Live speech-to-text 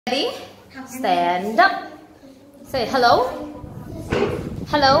Ready? Stand up. Say hello.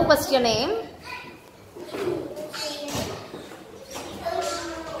 Hello, what's your name?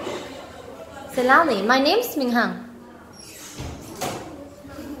 Say loudly. My name's Hằng.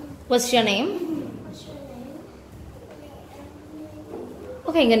 What's your name?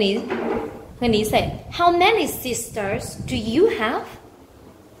 Okay, Ngân say, how many sisters do you have?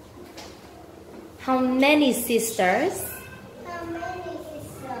 How many sisters? How many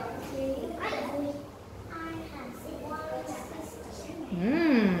sisters do you have? I have one sister.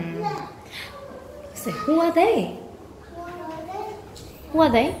 Say, who are they? Who are they? Who are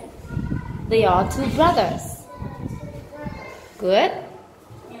they? They are two brothers. Good.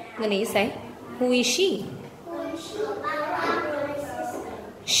 Ngân say, who is she? Who is she? My sister.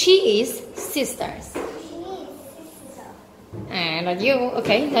 She is sisters. And are you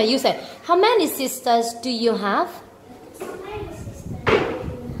okay? Now you say, how many sisters do you have? How many sisters do you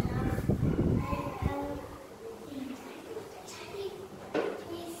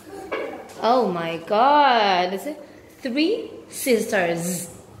have? Oh my God! Is it 3 sisters?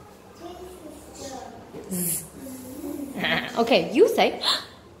 Okay, you say,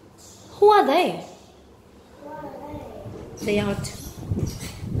 who are they? They are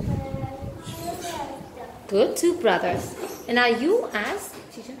good, 2 brothers. And now you ask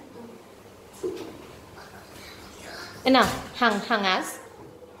teacher. And now Hằng asks,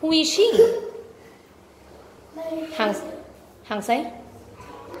 who is she? Hằng say,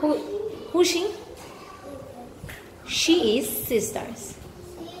 who is she? She is sisters.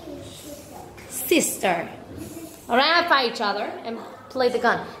 Sister. Alright, high five each other and play the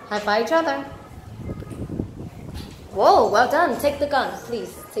gun. High five each other. Whoa, well done. Take the gun,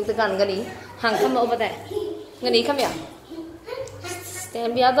 please. Take the gun, Ngân. Hằng, come over there. Ngân, come here.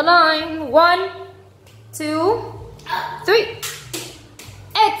 Stand behind the line. 1, 2, 3.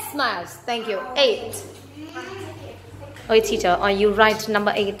 8 smiles. Thank you. 8. Okay, teacher, are you right?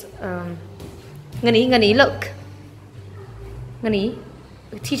 Number 8. Ngân, look. Ngân,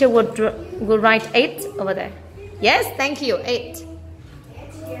 teacher will write 8 over there. Yes, thank you. 8.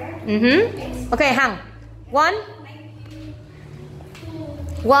 Okay, Hằng. 1,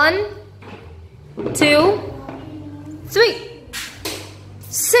 2, 3,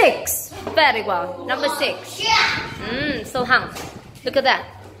 6. Very well. Number 6. So Hằng, look at that.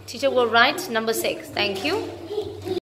 Teacher will write number 6. Thank you.